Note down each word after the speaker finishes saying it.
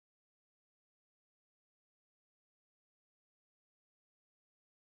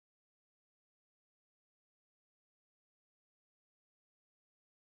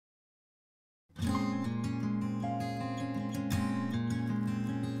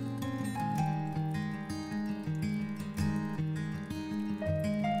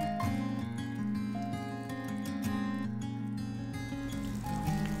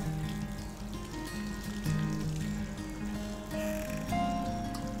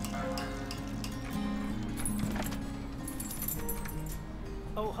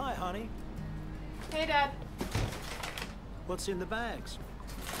Oh, hi, honey. Hey, Dad. What's in the bags?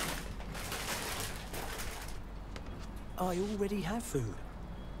 I already have food.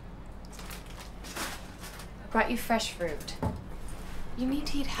 I brought you fresh fruit. You need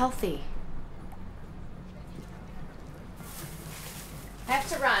to eat healthy. I have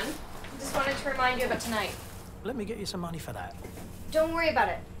to run. I just wanted to remind you about tonight. Let me get you some money for that. Don't worry about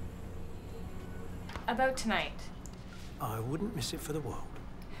it. About tonight. I wouldn't miss it for the world.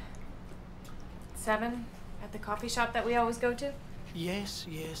 7 at the coffee shop that we always go to? Yes,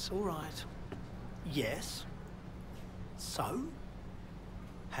 all right. Yes. So?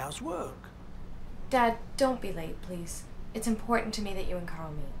 How's work? Dad, don't be late, please. It's important to me that you and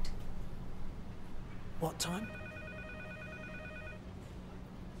Carl meet. What time?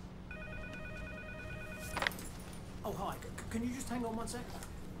 Oh, hi. Can you just hang on one sec?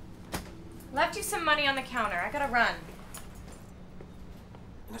 Left you some money on the counter. I gotta run.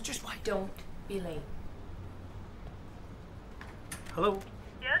 No, just wait. Don't be late. Hello?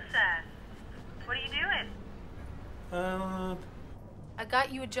 Joseph, what are you doing? I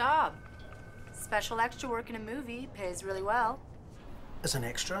got you a job. Special extra work in a movie. Pays really well. As an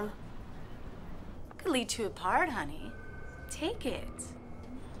extra? Could lead to a part, honey. Take it.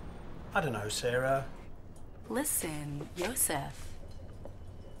 I don't know, Sarah. Listen, Joseph.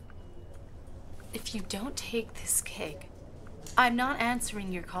 If you don't take this gig, I'm not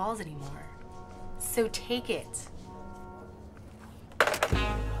answering your calls anymore. So take it.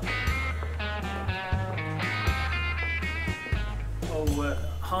 Oh,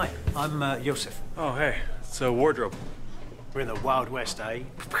 hi. I'm Joseph. Oh, hey. It's a wardrobe. We're in the Wild West, eh?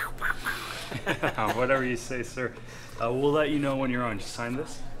 Whatever you say, sir. We'll let you know when you're on. Just sign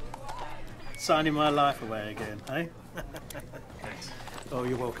this. Signing my life away again, eh? Thanks. Oh,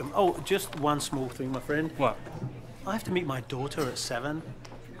 you're welcome. Oh, just one small thing, my friend. What? I have to meet my daughter at 7.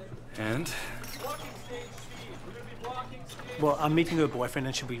 And? Well, I'm meeting her boyfriend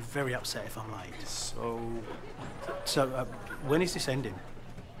and she'll be very upset if I'm late. So, when is this ending?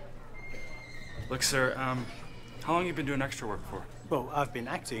 Look, sir, how long have you been doing extra work for? Well, I've been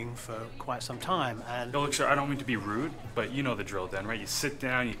acting for quite some time and... No, look, sir, I don't mean to be rude, but you know the drill then, right? You sit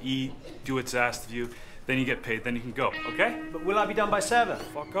down, you eat, do what's asked of you, then you get paid, then you can go, okay? But will I be done by 7?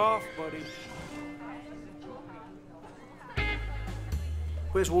 Fuck off, buddy.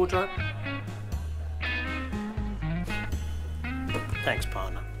 Where's wardrobe? Thanks,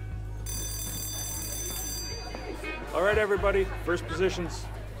 partner. All right, everybody, first positions.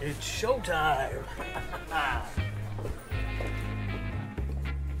 It's showtime.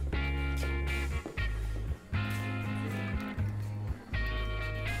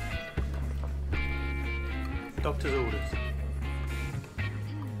 Doctor's orders.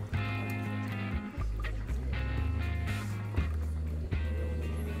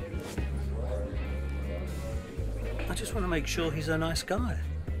 I just want to make sure he's a nice guy.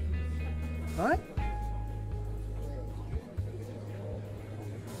 Right?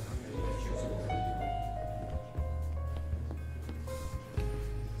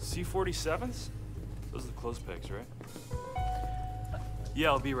 C-47s? Those are the close pegs, right? Yeah,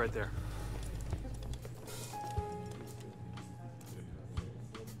 I'll be right there.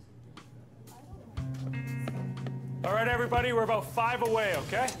 All right, everybody, we're about 5 away,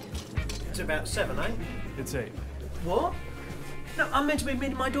 okay? It's about 7, eh? It's 8. What? No, I'm meant to be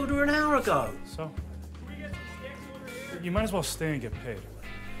meeting my daughter an hour ago. So? You might as well stay and get paid.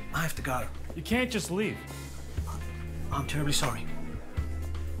 I have to go. You can't just leave. I'm terribly sorry.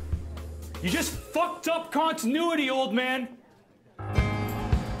 You just fucked up continuity, old man!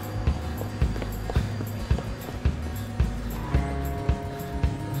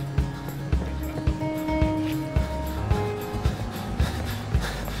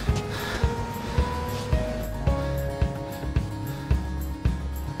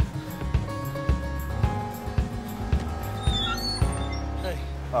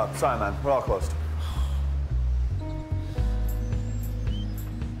 Sorry, man. We're all closed.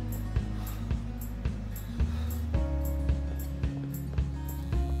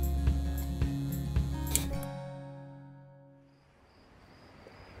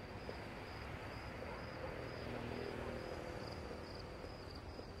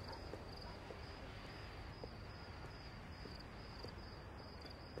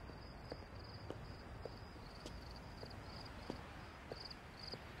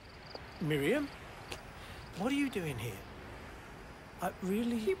 Miriam? What are you doing here?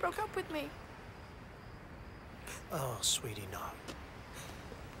 Really? He broke up with me. Oh, sweetie, no.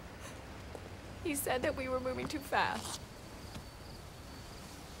 He said that we were moving too fast.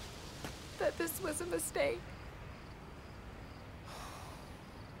 That this was a mistake.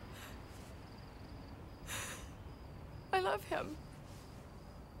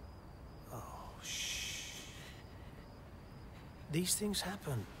 These things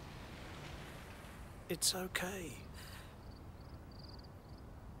happen. It's okay.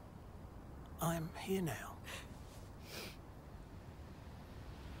 I'm here now.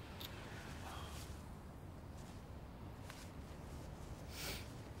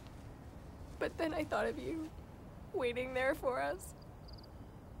 But then I thought of you, waiting there for us.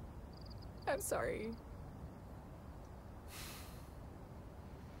 I'm sorry.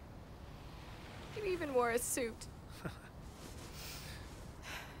 You even wore a suit.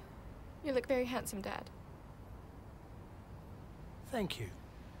 You look very handsome, Dad. Thank you.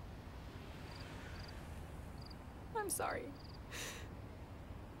 I'm sorry.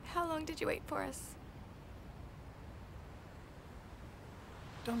 How long did you wait for us?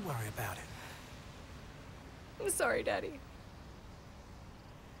 Don't worry about it. I'm sorry, Daddy.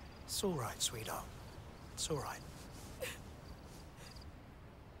 It's all right, sweetheart. It's all right.